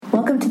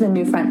Welcome to the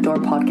New Front Door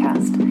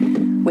podcast,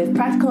 with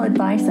practical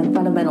advice and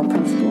fundamental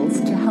principles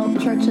to help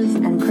churches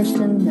and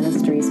Christian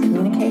ministries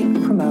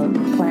communicate, promote,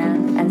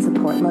 plan, and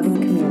support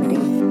loving community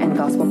and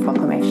gospel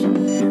proclamation.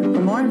 For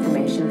more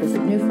information,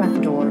 visit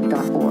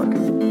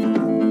newfrontdoor.org.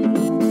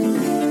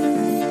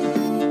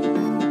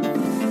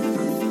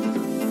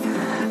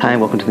 Hi,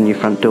 welcome to the New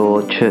Front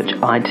Door Church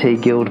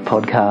IT Guild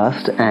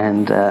podcast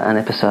and an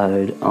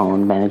episode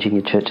on managing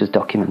your church's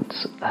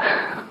documents.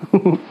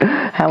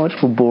 How much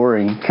more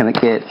boring can it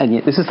get? And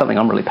yet this is something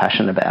I'm really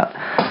passionate about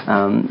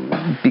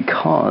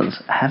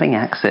because having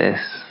access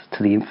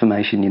to the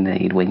information you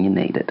need when you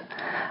need it,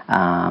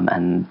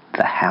 and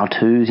the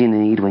how-tos you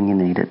need when you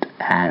need it,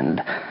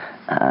 and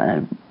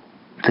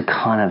the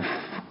kind of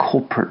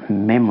corporate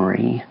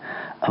memory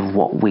of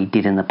what we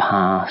did in the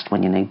past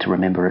when you need to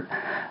remember it,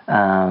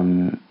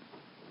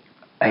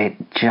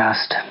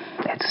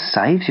 it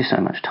saves you so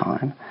much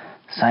time,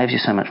 saves you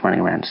so much running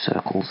around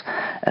circles.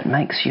 It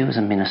makes you as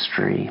a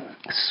ministry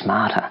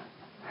smarter.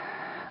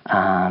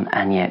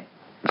 And yet,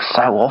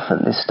 so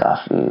often this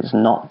stuff is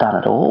not done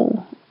at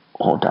all,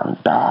 or done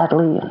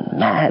badly and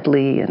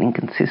madly and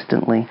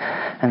inconsistently.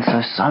 And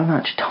so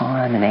much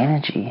time and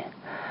energy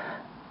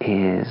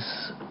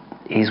is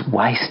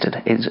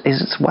wasted.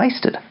 It's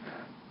wasted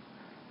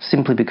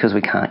simply because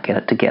we can't get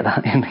it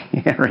together in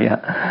the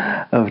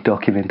area of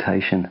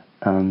documentation.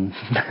 So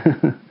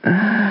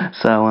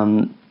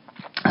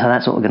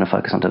that's what we're going to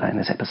focus on today in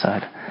this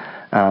episode.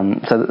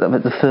 So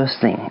the first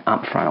thing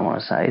up front I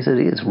want to say is that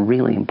it is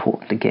really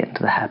important to get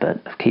into the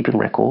habit of keeping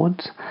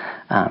records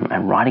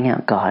and writing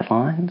out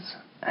guidelines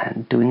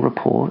and doing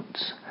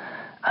reports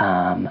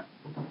and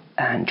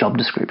job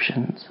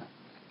descriptions.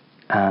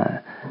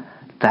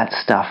 That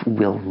stuff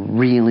will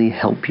really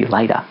help you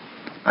later.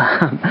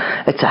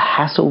 It's a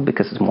hassle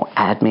because it's more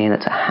admin.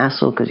 It's a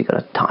hassle because you've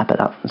got to type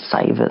it up and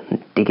save it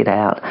and dig it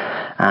out.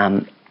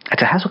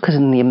 It's a hassle because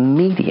in the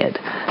immediate,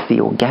 the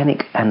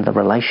organic and the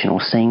relational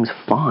seems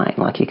fine.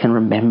 Like you can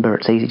remember,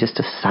 it's easy just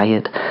to say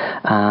it.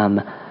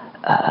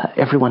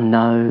 Everyone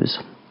knows.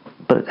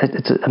 But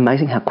it's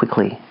amazing how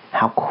quickly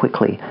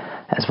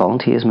as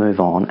volunteers move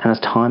on and as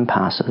time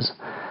passes,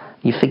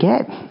 you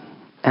forget.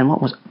 And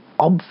what was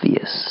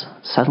obvious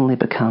suddenly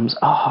becomes,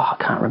 I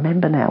can't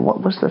remember now.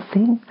 What was the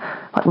thing?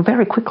 Like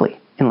very quickly,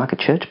 in like a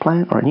church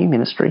plant or a new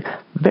ministry,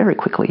 very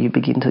quickly you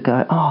begin to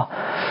go,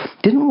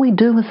 didn't we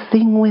do a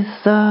thing with,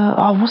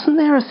 wasn't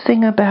there a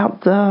thing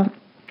about the...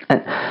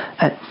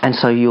 And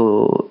so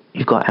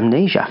you've got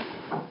amnesia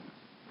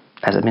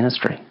as a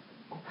ministry.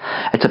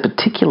 It's a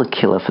particular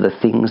killer for the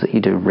things that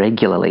you do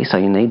regularly, so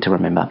you need to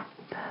remember,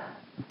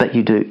 but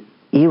you do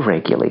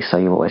irregularly, so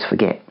you always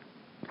forget.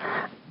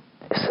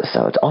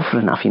 So it's often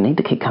enough, you need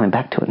to keep coming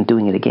back to it and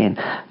doing it again,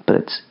 but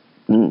it's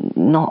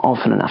not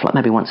often enough, like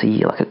maybe once a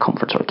year, like a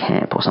conference or a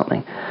camp or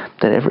something,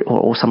 that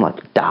or some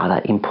like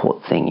data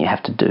import thing you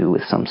have to do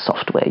with some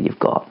software you've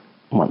got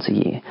once a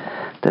year,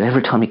 that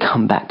every time you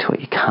come back to it,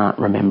 you can't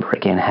remember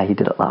again how you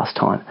did it last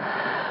time.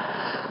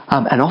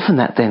 And often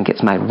that then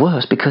gets made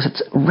worse because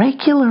it's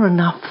regular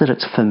enough that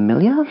it's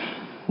familiar,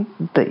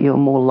 that you're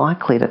more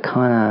likely to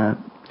kind of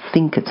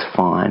think it's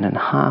fine and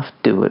half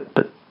do it,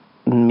 but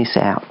miss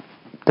out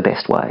the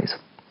best ways.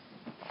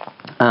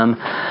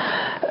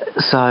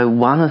 So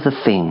one of the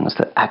things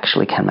that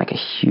actually can make a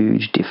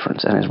huge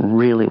difference and is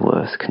really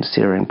worth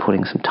considering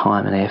putting some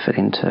time and effort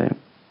into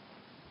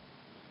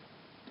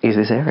is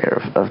this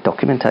area of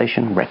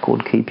documentation,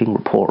 record keeping,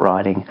 report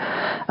writing,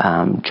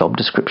 job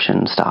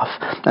description stuff,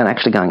 and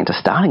actually going into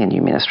starting a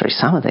new ministry.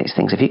 Some of these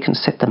things, if you can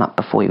set them up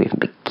before you even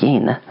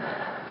begin,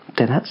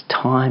 then that's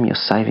time you're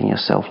saving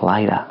yourself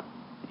later.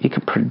 You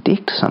can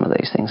predict some of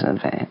these things in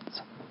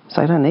advance.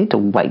 So you don't need to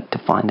wait to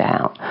find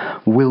out,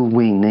 will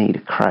we need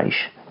a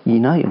creche? You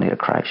know you need a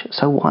creche,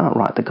 so why not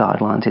write the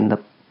guidelines in the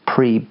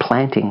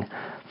pre-planting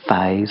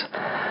phase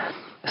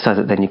so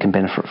that then you can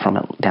benefit from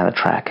it down the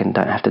track and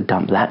don't have to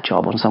dump that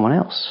job on someone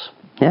else?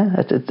 Yeah,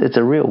 it's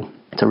a real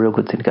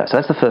good thing to go. So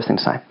that's the first thing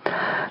to say.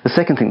 The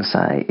second thing to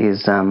say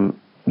is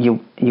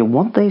you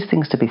want these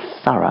things to be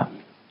thorough,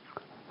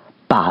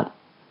 but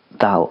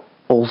they'll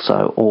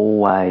also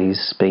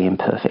always be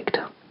imperfect.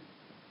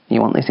 You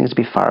want these things to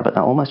be thorough, but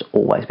they'll almost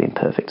always be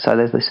imperfect. So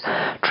there's this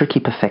tricky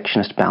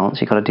perfectionist balance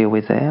you've got to deal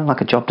with there.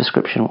 Like a job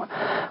description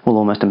will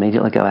almost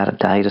immediately go out of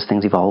date as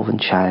things evolve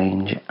and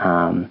change.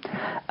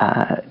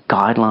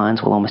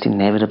 Guidelines will almost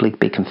inevitably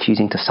be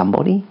confusing to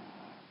somebody,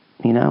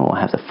 or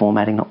have the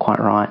formatting not quite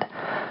right.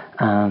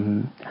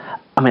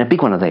 A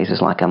big one of these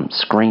is like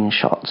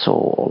screenshots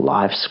or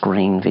live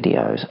screen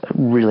videos.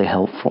 Really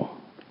helpful.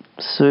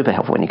 Super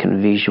helpful when you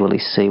can visually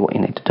see what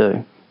you need to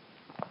do.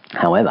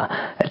 However,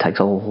 it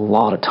takes a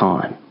lot of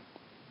time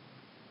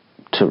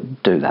to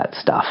do that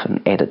stuff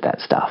and edit that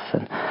stuff,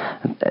 and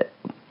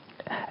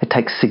it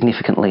takes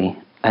significantly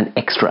an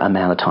extra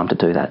amount of time to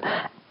do that,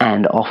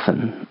 and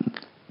often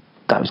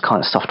those kind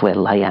of software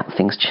layout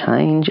things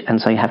change,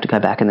 and so you have to go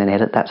back and then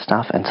edit that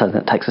stuff, and so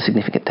that takes a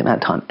significant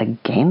amount of time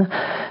again.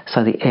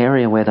 So the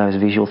area where those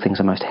visual things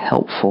are most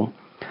helpful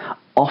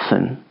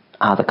often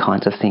are the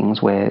kinds of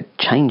things where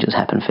changes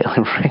happen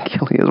fairly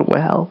regularly as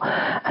well,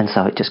 and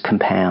so it just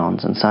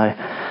compounds. And so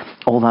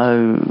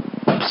although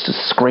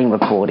screen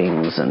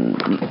recordings and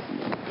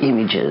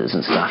images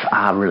and stuff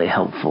are really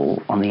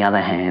helpful, on the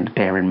other hand,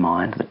 bear in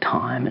mind the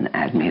time and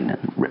admin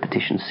and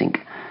repetition sink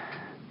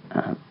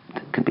that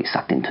can be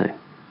sucked into.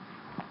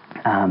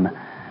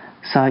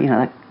 So, you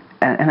know,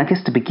 and I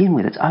guess to begin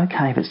with, it's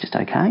okay if it's just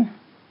okay.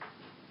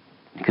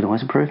 You can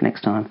always improve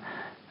next time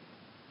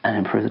and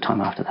improve the time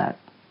after that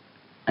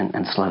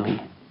and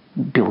slowly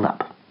build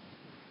up.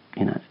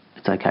 You know,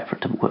 it's okay for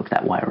it to work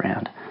that way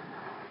around.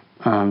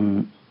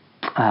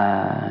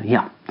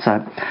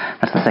 So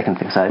that's the second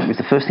thing. So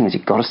the first thing is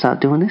you've got to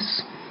start doing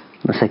this.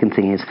 The second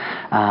thing is,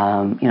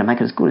 make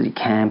it as good as you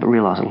can, but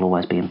realise it'll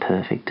always be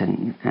imperfect,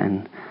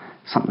 and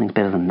something's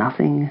better than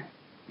nothing,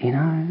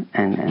 and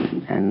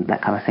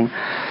that kind of thing.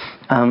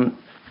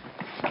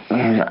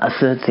 And a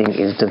third thing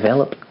is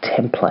develop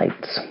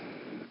templates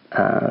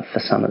for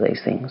some of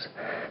these things.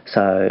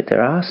 So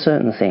there are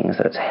certain things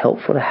that it's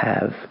helpful to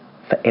have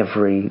for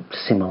every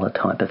similar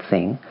type of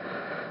thing.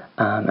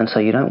 And so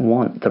you don't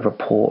want the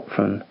report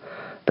from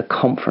the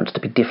conference to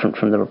be different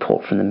from the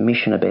report from the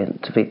mission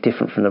event, to be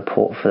different from the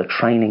report for the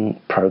training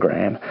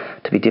program,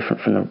 to be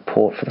different from the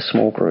report for the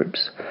small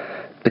groups,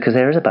 because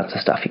there is a bunch of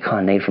stuff you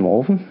kind of need from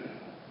all of them.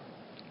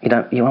 You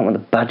don't want the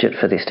budget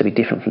for this to be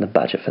different from the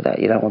budget for that.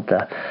 You don't want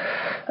the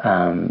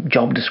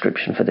job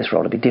description for this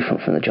role to be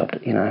different from the job,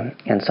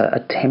 And so a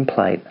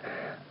template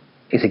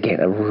is, again,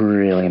 a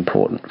really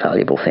important,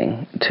 valuable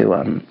thing to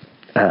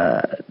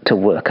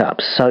work up,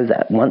 so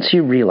that once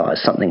you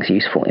realise something's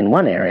useful in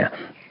one area,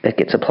 it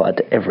gets applied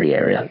to every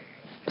area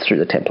through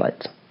the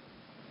templates.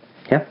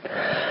 Yeah,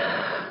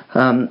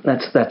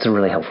 that's a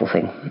really helpful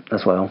thing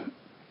as well.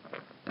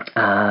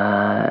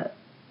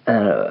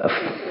 A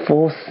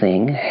fourth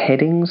thing: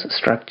 headings,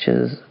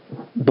 structures,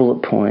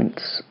 bullet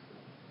points,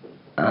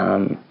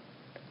 and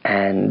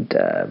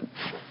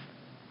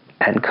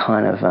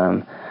kind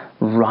of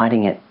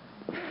writing it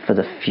for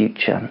the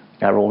future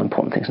are all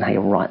important things in how you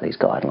write these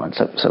guidelines.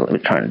 So let me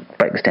try and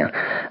break this down.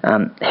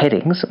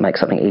 Headings make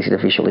something easy to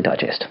visually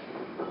digest.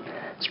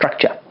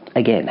 Structure,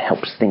 again,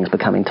 helps things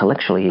become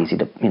intellectually easy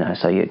to,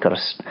 so you've got to,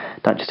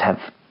 don't just have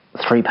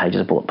 3 pages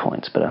of bullet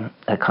points, but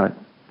a kind of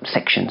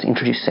sections,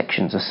 introduce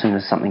sections as soon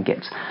as something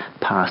gets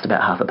past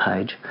about half a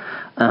page.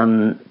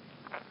 And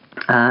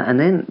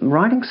then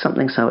writing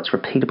something so it's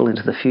repeatable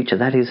into the future.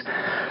 That is,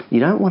 you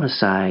don't want to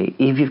say,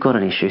 if you've got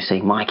an issue, see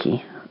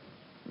Mikey,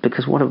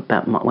 because what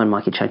about when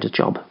Mikey changes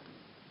job?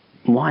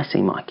 Why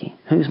see Mikey?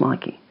 Who's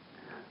Mikey?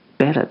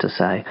 Better to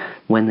say,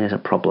 when there's a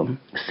problem,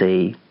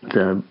 see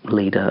the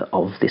leader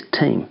of this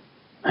team,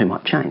 who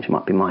might change. It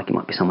might be Mikey, it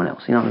might be someone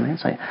else. You know what I mean?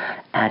 So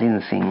add in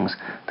things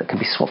that can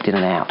be swapped in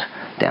and out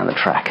down the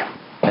track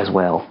as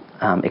well.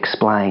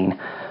 Explain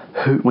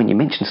who, when you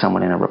mention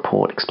someone in a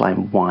report,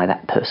 explain why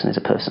that person is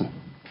a person,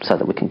 so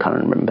that we can kind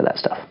of remember that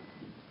stuff.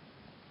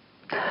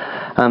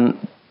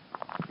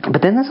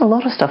 But then there's a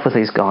lot of stuff with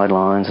these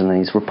guidelines and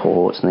these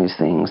reports and these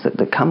things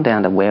that come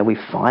down to where we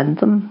find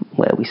them,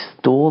 where we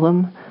store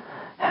them,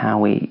 how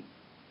we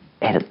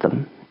edit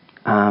them.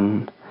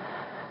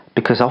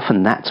 Because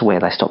often that's where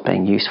they stop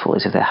being useful,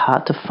 is if they're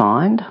hard to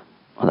find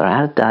or they're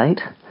out of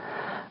date,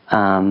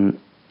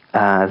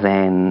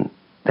 then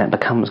it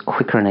becomes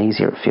quicker and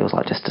easier, it feels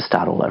like, just to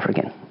start all over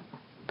again.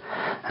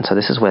 And so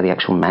this is where the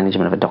actual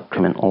management of a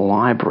document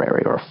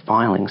library or a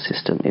filing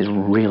system is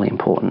really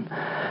important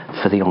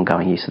for the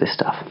ongoing use of this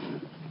stuff.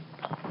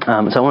 So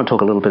I want to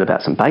talk a little bit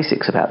about some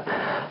basics about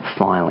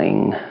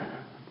filing,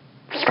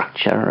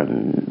 structure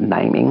and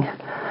naming,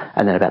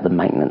 and then about the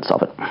maintenance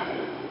of it.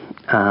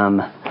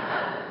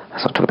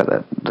 So I'll talk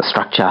about the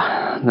structure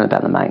and then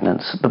about the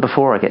maintenance. But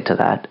before I get to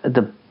that,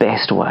 the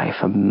best way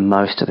for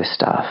most of this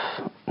stuff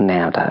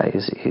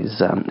nowadays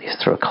is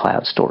through a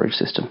cloud storage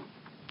system.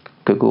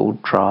 Google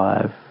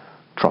Drive,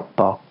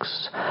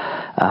 Dropbox,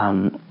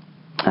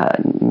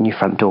 New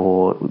Front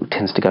Door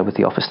tends to go with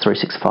the Office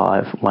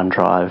 365,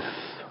 OneDrive,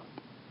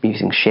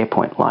 using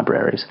SharePoint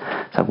libraries.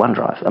 So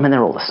OneDrive,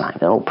 they're all the same.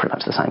 They're all pretty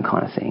much the same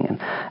kind of thing.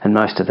 And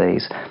most of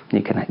these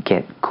you can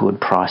get good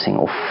pricing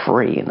or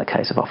free in the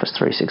case of Office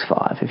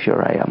 365 if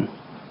you're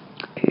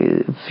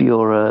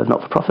a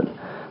not-for-profit,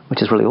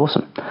 which is really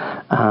awesome.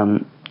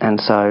 And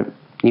so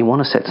you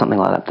want to set something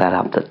like that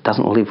up that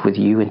doesn't live with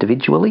you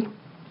individually,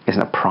 isn't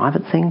a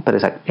private thing, but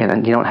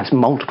and you don't have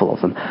multiple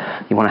of them.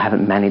 You want to have it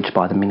managed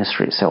by the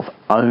ministry itself,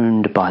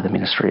 owned by the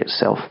ministry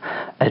itself,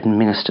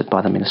 administered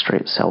by the ministry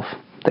itself,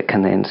 that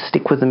can then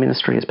stick with the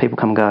ministry as people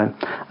come and go,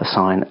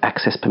 assign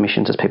access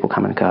permissions as people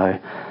come and go,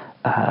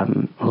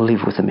 live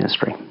with the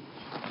ministry.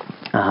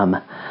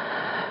 And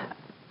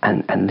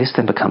this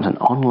then becomes an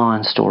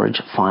online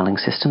storage filing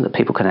system that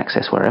people can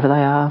access wherever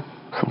they are,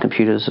 from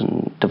computers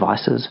and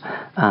devices,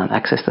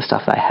 access the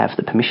stuff they have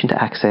the permission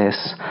to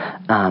access,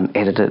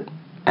 edit it,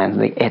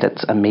 and the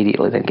edits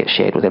immediately then get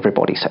shared with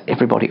everybody, so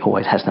everybody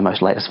always has the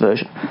most latest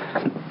version,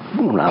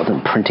 rather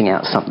than printing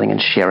out something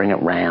and sharing it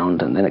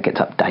around, and then it gets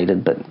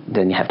updated, but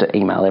then you have to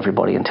email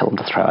everybody and tell them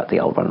to throw out the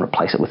old one and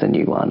replace it with a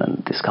new one,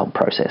 and this whole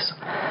process.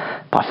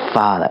 By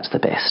far that's the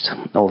best,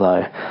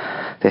 although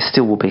there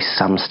still will be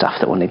some stuff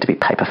that will need to be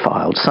paper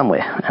filed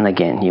somewhere. And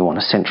again, you want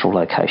a central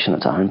location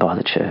that's owned by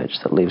the church,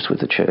 that lives with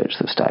the church,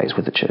 that stays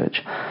with the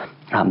church,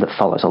 that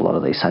follows a lot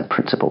of these same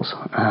principles.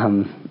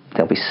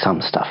 There'll be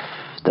some stuff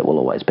that will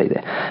always be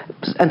there.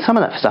 And some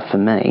of that stuff for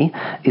me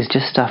is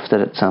just stuff that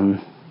it's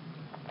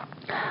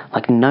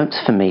like notes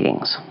for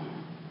meetings,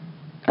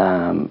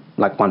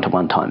 like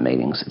one-to-one time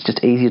meetings. It's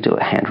just easier to do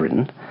it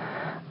handwritten.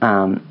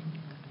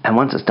 And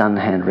once it's done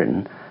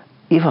handwritten,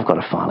 if I've got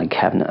a filing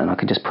cabinet and I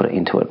can just put it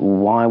into it,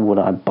 why would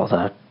I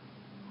bother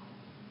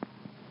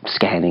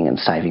scanning and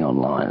saving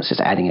online? It's just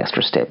adding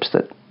extra steps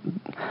that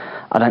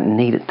I don't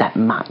need it that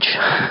much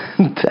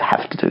to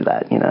have to do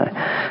that,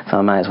 So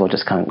I may as well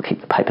just kind of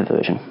keep the paper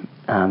version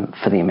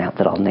for the amount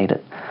that I'll need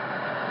it.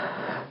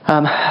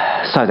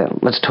 So then,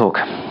 let's talk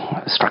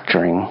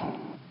structuring,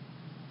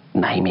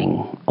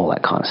 naming, all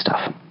that kind of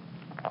stuff.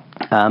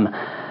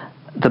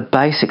 The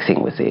basic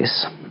thing with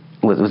this,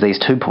 with these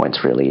 2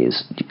 points really,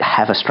 is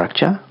have a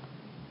structure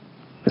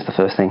is the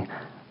first thing,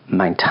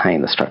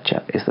 maintain the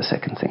structure is the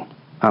second thing.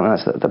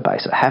 That's the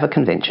basic. Have a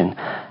convention,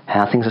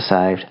 how things are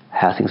saved,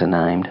 how things are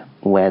named,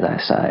 where they're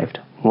saved,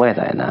 where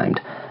they're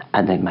named,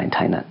 and then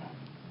maintain it.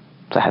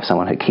 So have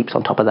someone who keeps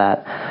on top of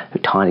that, who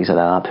tidies it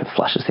up, who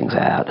flushes things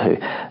out,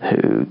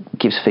 who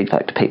gives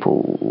feedback to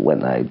people when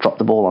they drop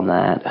the ball on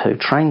that, who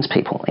trains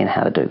people in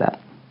how to do that.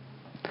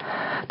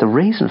 The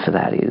reason for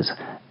that is,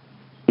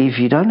 if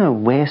you don't know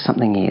where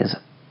something is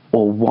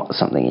or what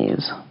something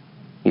is,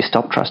 you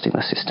stop trusting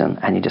the system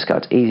and you just go,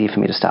 it's easy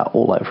for me to start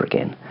all over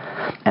again.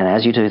 And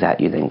as you do that,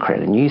 you then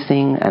create a new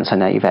thing, and so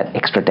now you've had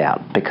extra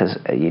doubt because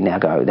you now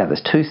go, now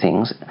there's two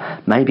things,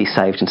 maybe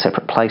saved in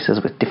separate places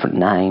with different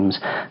names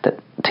that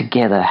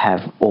together have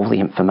all the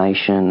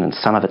information, and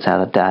some of it's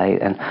out of date,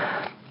 and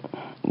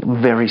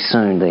very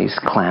soon these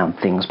cloud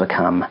things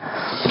become,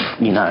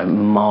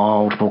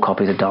 multiple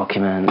copies of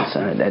documents,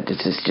 and it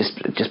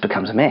just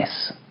becomes a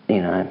mess,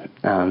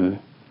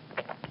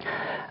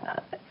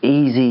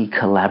 Easy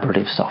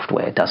collaborative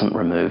software doesn't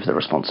remove the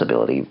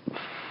responsibility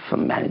for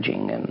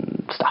managing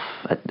and stuff.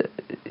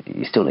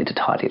 You still need to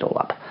tidy it all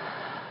up.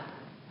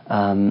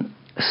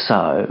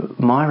 So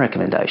my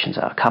recommendations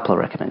are a couple of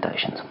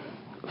recommendations.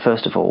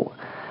 First of all,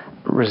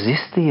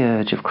 resist the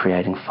urge of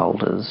creating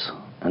folders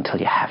until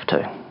you have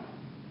to.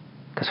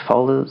 Because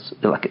folders,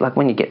 like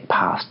when you get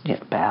past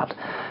about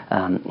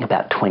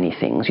 20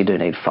 things, you do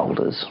need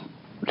folders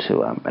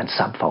to and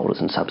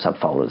subfolders and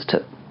subfolders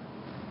to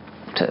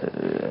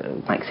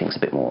make things a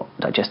bit more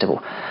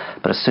digestible.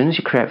 But as soon as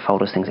you create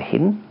folders, things are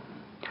hidden.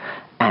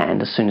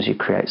 And as soon as you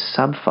create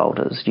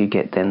subfolders, you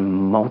get then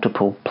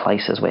multiple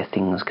places where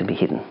things can be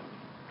hidden.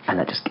 And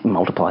that just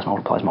multiplies.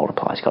 You've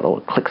got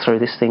to click through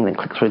this thing, then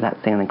click through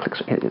that thing, and then click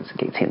through it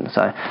gets hidden.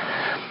 So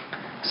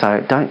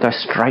don't go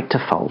straight to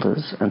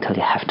folders until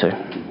you have to,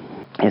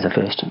 is a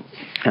first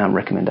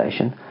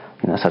recommendation.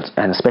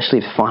 And especially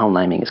if file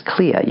naming is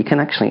clear, you can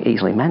actually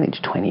easily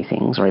manage 20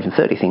 things or even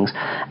 30 things,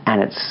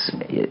 and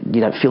you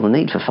don't feel the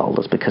need for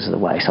folders because of the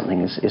way something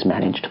is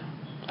managed.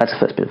 That's the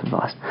first bit of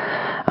advice.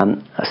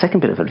 A second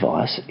bit of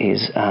advice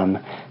is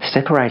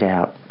separate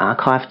out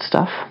archived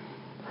stuff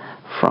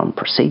from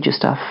procedure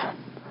stuff,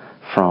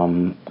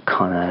 from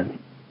kind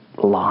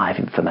of live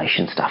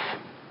information stuff.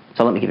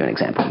 So let me give you an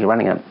example. You're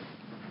running a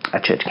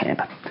church camp.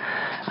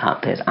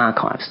 There's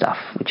archive stuff,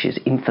 which is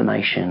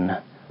information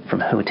from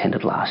who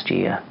attended last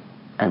year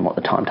and what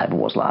the timetable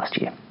was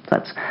last year. So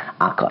that's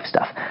archive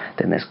stuff.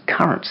 Then there's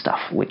current stuff,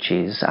 which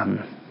is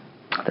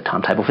the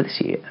timetable for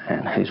this year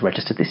and who's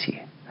registered this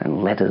year,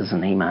 and letters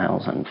and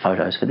emails and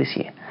photos for this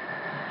year.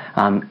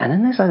 And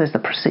then there's the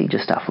procedure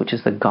stuff, which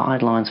is the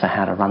guidelines for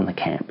how to run the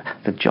camp,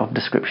 the job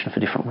description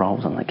for different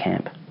roles on the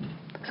camp.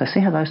 So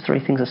see how those three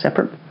things are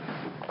separate?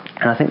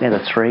 And I think they're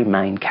the three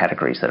main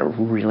categories that are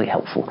really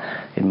helpful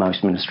in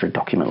most ministry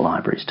document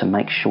libraries to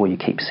make sure you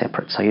keep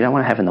separate. So you don't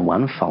want to have in the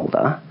one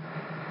folder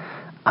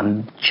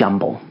a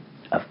jumble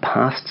of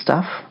past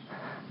stuff,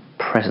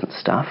 present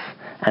stuff,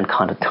 and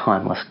kind of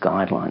timeless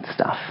guideline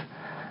stuff.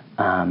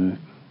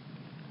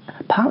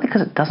 Partly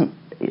because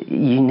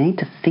you need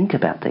to think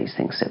about these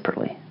things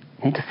separately.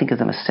 You need to think of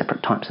them as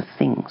separate types of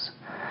things.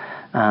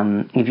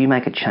 If you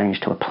make a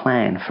change to a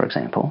plan, for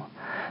example,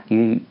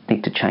 you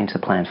need to change the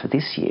plan for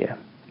this year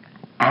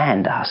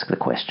and ask the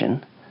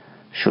question,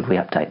 should we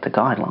update the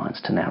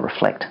guidelines to now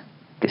reflect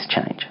this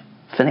change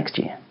for next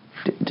year?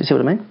 Do you see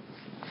what I mean?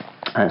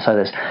 And so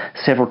there's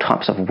several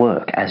types of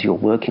work as you're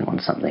working on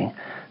something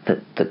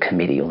that the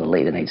committee or the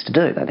leader needs to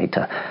do. They need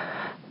to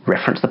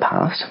reference the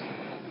past,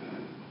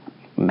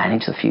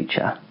 manage the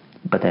future,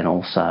 but then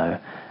also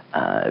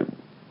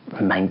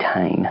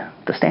maintain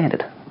the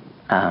standard.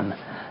 And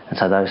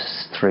so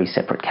those three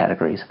separate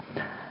categories.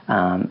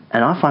 And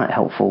I find it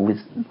helpful with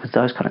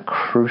those kind of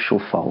crucial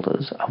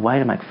folders. A way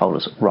to make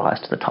folders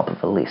rise to the top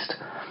of the list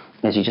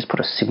is you just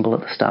put a symbol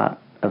at the start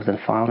of the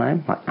file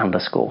name, like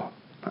underscore.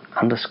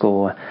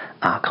 Underscore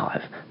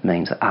archive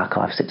means that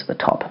archive sits at the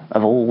top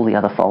of all the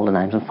other folder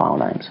names and file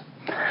names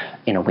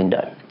in a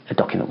window. a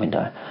document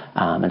window.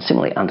 And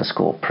similarly,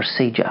 underscore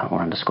procedure or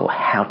underscore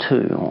how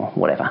to or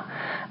whatever,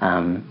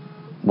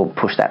 we'll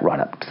push that right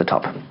up to the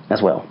top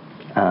as well.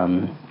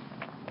 Same,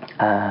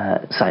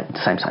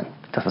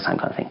 does the same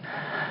kind of thing.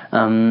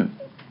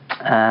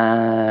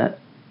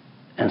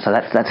 And so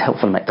that's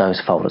helpful to make those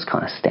folders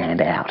kind of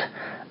stand out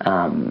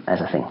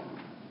as a thing.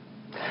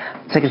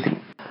 Second thing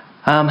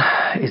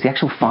is the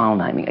actual file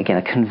naming. Again,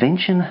 a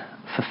convention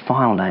for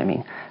file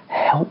naming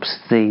helps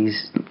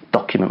these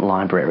document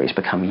libraries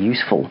become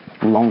useful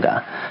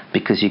longer,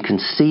 because you can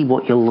see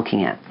what you're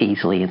looking at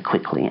easily and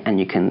quickly, and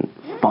you can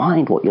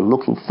find what you're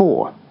looking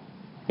for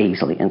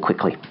easily and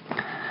quickly.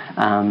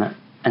 And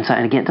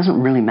again, it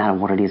doesn't really matter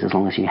what it is as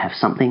long as you have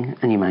something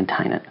and you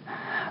maintain it.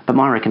 But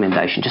my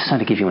recommendation, just so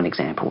to give you an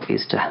example,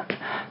 is to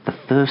the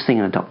first thing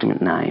in a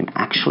document name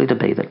actually to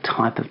be the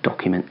type of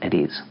document it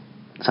is.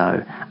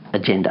 So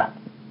agenda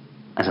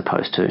as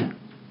opposed to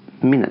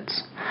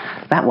minutes.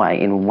 That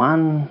way, in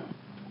one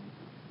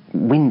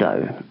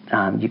window,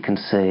 you can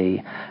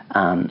see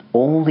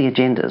all the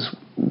agendas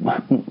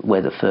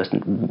where the first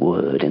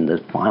word in the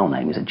file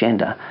name is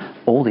agenda.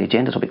 All the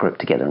agendas will be grouped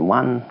together in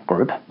one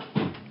group,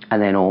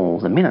 and then all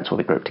the minutes will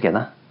be grouped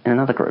together in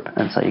another group.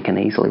 And so you can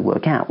easily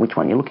work out which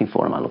one you're looking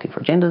for. Am I looking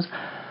for agendas,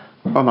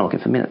 or am I looking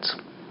for minutes?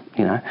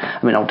 You know, I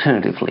mean,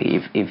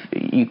 alternatively, if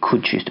you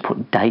could choose to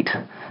put date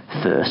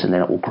first, and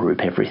then it will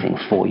group everything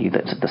for you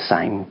that's at the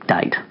same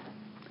date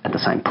at the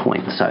same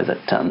point, so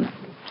that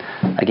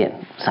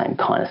again, same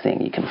kind of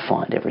thing. You can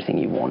find everything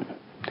you want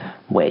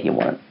where you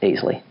want it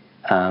easily.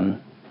 So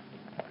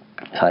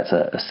it's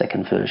a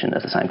second version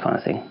of the same kind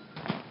of thing.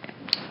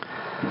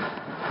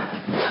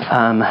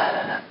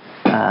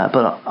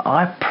 But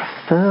I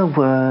prefer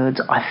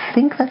words. I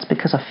think that's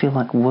because I feel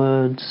like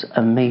words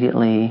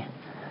immediately,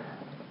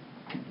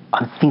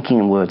 I'm thinking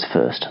in words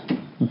first.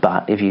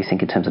 But if you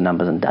think in terms of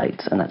numbers and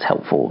dates, and that's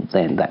helpful,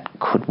 then that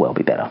could well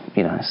be better.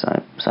 You know,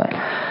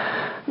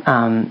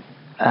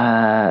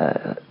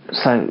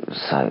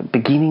 so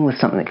beginning with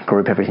something that can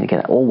group everything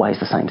together, always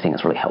the same thing,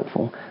 is really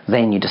helpful.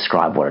 Then you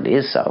describe what it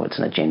is. So it's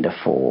an agenda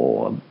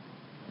for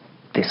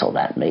this or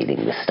that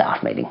meeting, this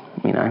staff meeting,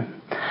 you know.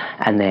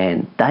 And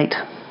then date.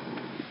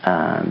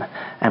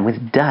 And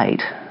with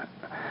date,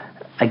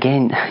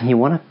 again, you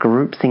want to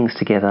group things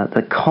together.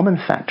 The common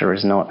factor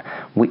is not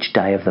which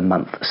day of the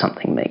month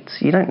something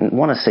meets. You don't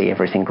want to see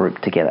everything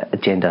grouped together.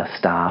 Agenda,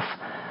 staff,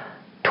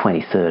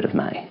 23rd of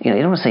May. You know,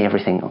 you don't want to see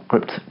everything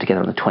grouped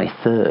together on the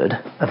 23rd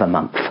of a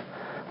month.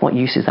 What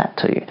use is that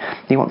to you?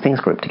 You want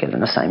things grouped together in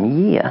the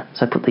same year.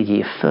 So put the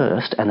year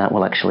first, and that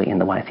will actually, in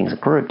the way things are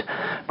grouped,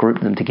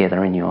 group them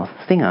together in your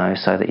thingo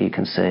so that you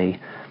can see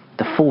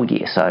the full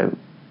year. So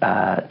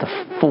the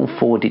full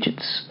 4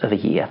 digits of a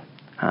year.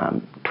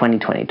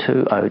 2020,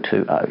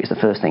 2020 is the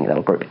first thing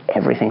that'll group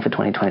everything for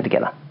 2020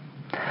 together.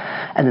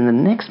 And then the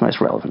next most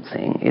relevant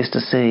thing is to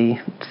see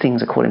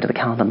things according to the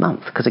calendar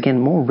month, because again,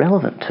 more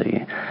relevant to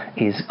you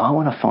is I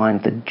want to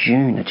find the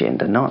June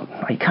agenda, not,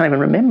 you can't even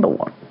remember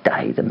what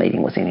day the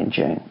meeting was in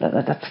June.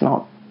 That's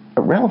not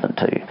relevant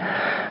to you.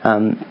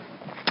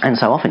 And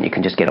so often you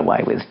can just get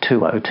away with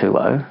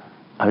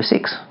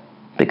 2020-06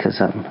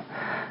 because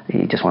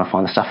you just want to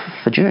find the stuff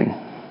for June.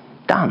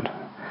 Done.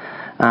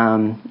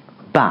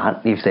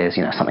 But if there's,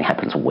 you know, something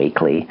happens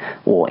weekly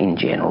or in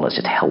general, it's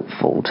just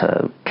helpful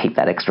to keep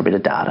that extra bit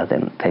of data,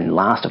 then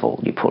last of all,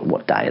 you put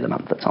what day of the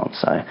month it's on.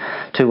 So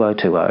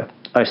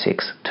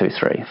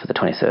 2020-06-23 for the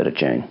 23rd of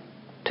June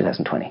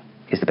 2020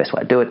 is the best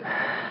way to do it.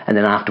 And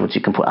then afterwards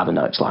you can put other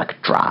notes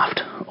like draft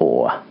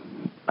or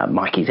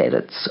Mikey's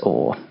edits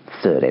or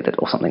third edit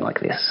or something like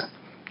this.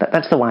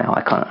 That's the way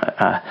I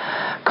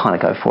kind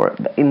of go for it.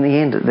 But in the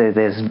end,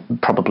 there's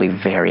probably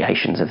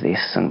variations of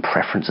this and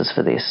preferences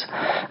for this.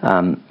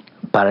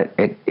 But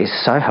it is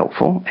so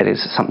helpful. It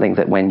is something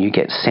that when you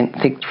get sent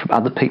things from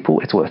other people,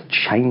 it's worth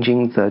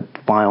changing the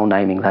file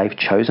naming they've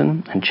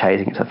chosen and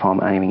changing it to the file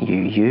naming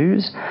you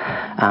use.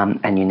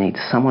 And you need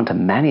someone to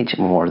manage,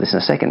 more of this in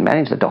a second,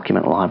 manage the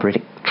document library,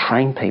 to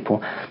train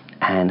people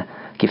and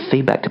give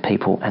feedback to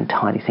people and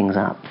tidy things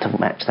up to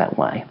match that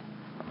way,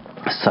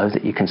 so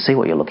that you can see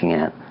what you're looking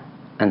at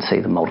and see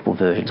the multiple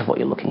versions of what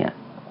you're looking at.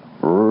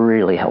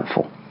 Really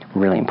helpful,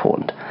 really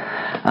important.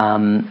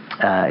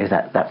 Is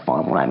that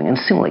file naming, and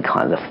similarly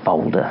kind of the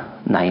folder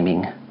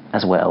naming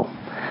as well.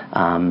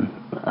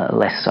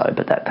 Less so,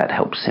 but that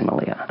helps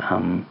similarly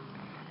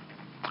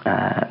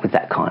with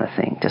that kind of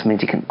thing. Just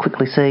means you can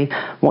quickly see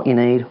what you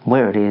need,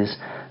 where it is,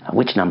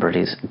 which number it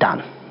is,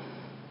 done.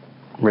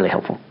 Really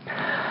helpful.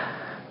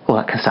 All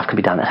that kind of stuff can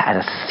be done at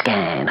a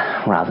scan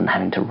rather than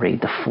having to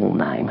read the full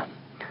name.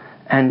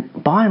 And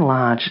by and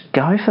large,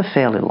 go for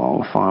fairly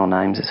long file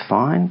names is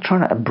fine.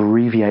 Trying to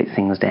abbreviate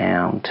things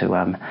down to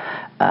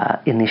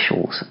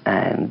initials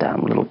and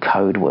little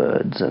code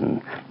words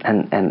and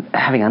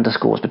having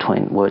underscores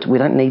between words. We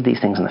don't need these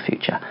things in the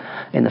future.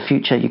 In the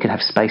future, you can have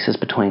spaces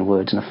between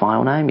words in a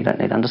file name. You don't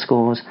need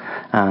underscores.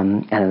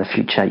 And in the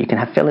future, you can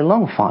have fairly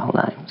long file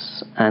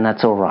names. And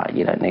that's all right.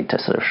 You don't need to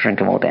sort of shrink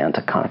them all down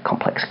to kind of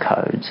complex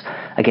codes.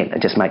 Again,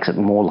 it just makes it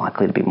more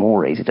likely to be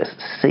more easy to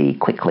see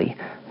quickly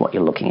what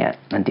you're looking at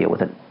and deal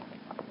with it.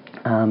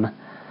 So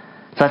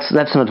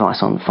that's some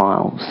advice on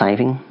file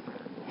saving.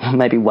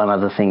 Maybe one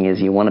other thing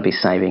is you want to be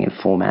saving in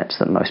formats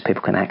that most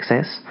people can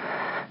access.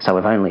 So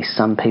if only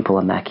some people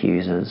are Mac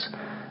users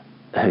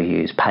who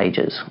use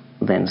Pages,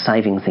 then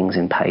saving things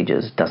in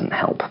Pages doesn't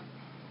help.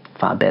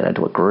 Far better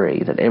to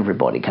agree that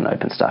everybody can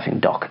open stuff in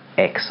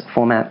docx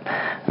format,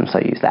 and so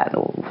use that,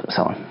 or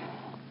so on.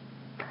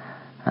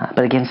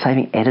 But again,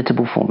 saving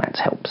editable formats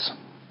helps.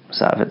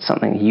 So if it's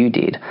something you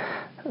did,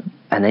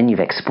 and then you've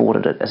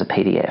exported it as a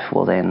PDF,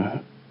 well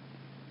then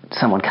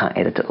someone can't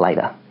edit it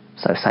later.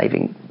 So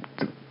saving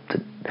the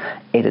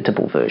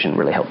editable version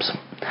really helps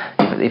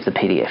if the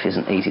PDF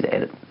isn't easy to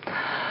edit.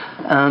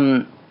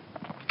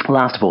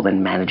 Last of all,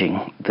 then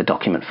managing the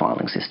document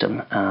filing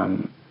system.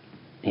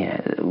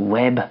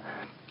 Web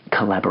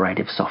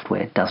collaborative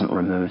software doesn't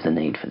remove the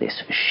need for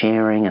this.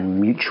 Sharing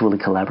and mutually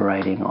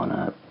collaborating on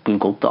a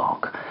Google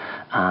Doc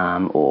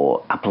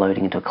or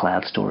uploading into a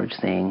cloud storage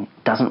thing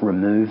doesn't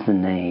remove the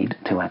need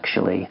to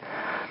actually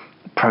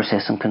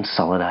process and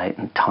consolidate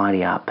and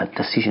tidy up a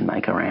decision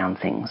make around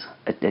things.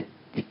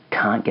 You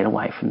can't get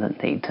away from the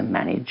need to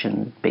manage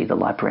and be the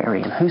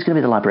librarian. Who's going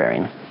to be the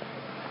librarian?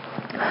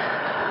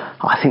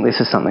 I think this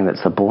is something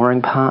that's the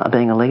boring part of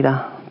being a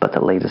leader, but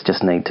the leaders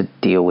just need to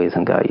deal with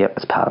and go, yep,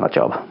 it's part of my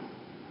job.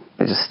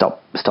 They just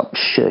stop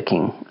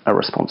shirking a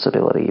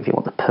responsibility. If you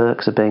want the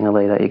perks of being a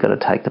leader, you've got to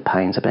take the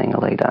pains of being a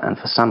leader. And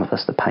for some of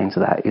us, the pains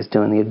of that is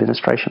doing the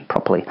administration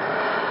properly.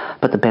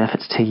 But the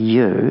benefits to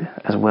you,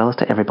 as well as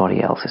to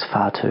everybody else, is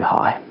far too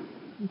high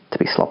to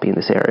be sloppy in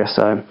this area.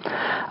 So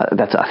I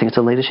think it's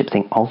a leadership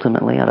thing.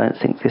 Ultimately, I don't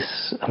think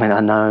this... I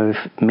know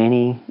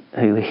many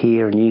who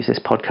hear and use this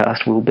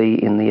podcast will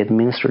be in the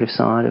administrative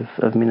side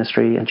of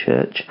ministry and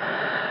church.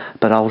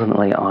 But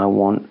ultimately, I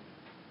want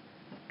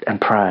and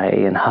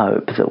pray and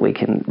hope that we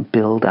can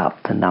build up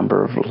the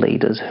number of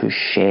leaders who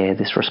share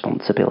this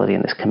responsibility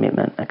and this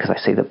commitment, because I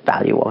see the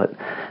value of it.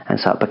 And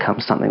so it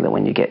becomes something that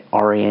when you get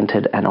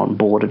oriented and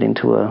onboarded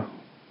into a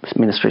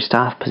ministry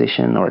staff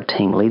position or a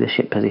team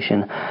leadership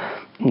position,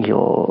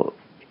 you're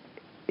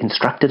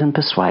instructed and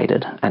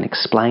persuaded and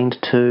explained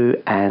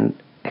to, and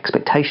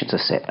expectations are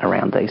set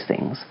around these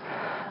things.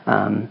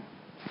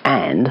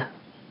 And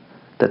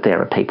that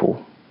there are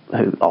people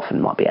who often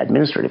might be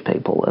administrative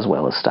people as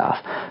well as staff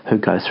who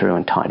go through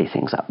and tidy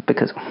things up,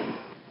 because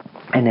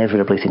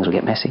inevitably things will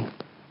get messy.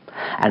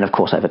 And of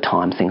course, over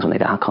time, things will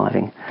need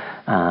archiving.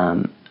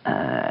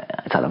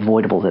 It's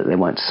unavoidable that there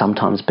won't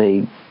sometimes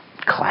be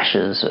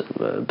clashes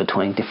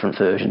between different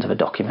versions of a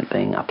document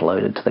being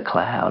uploaded to the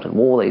cloud and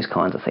all these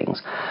kinds of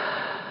things.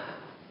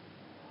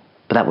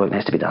 But that work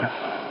needs to be done.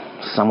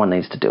 Someone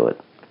needs to do it.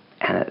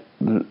 And it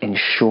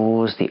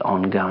ensures the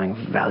ongoing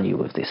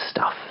value of this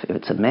stuff. If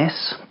it's a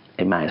mess,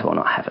 it may as well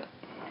not have it.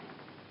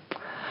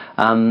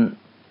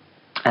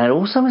 And it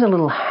also is a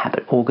little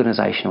habit,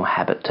 organisational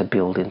habit, to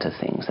build into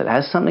things, that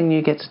as something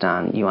new gets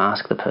done, you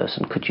ask the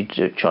person, could you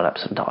jot up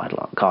some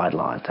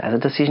guidelines? As a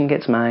decision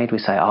gets made, we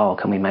say,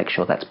 can we make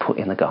sure that's put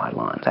in the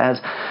guidelines? As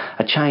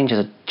a change is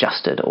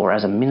adjusted or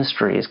as a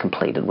ministry is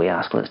completed, we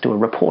ask, let's do a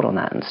report on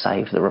that and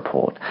save the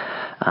report.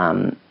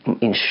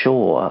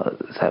 Ensure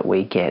that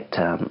we get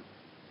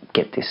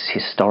this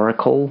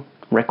historical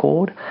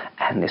record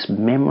and this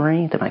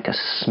memory to make us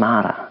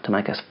smarter, to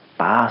make us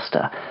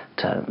faster,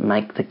 to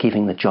make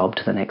giving the job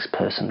to the next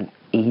person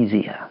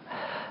easier.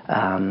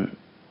 A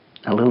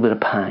little bit of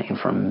pain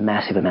for a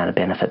massive amount of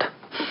benefit.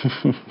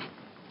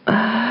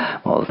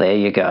 Well, there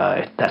you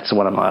go. That's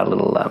one of my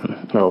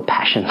little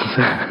passions.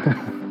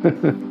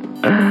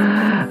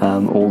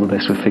 All the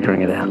best with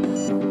figuring it out.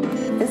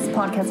 This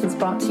podcast was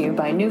brought to you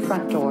by New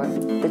Front Door,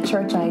 the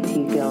Church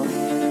IT Guild.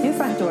 New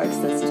Front Door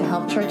exists to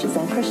help churches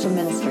and Christian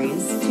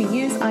ministries to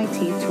use IT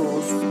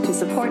tools to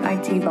support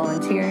IT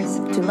volunteers,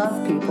 to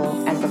love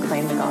people, and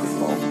proclaim the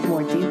gospel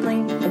more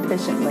deeply,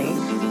 efficiently,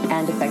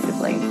 and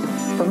effectively.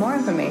 For more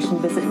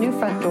information, visit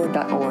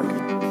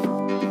newfrontdoor.org.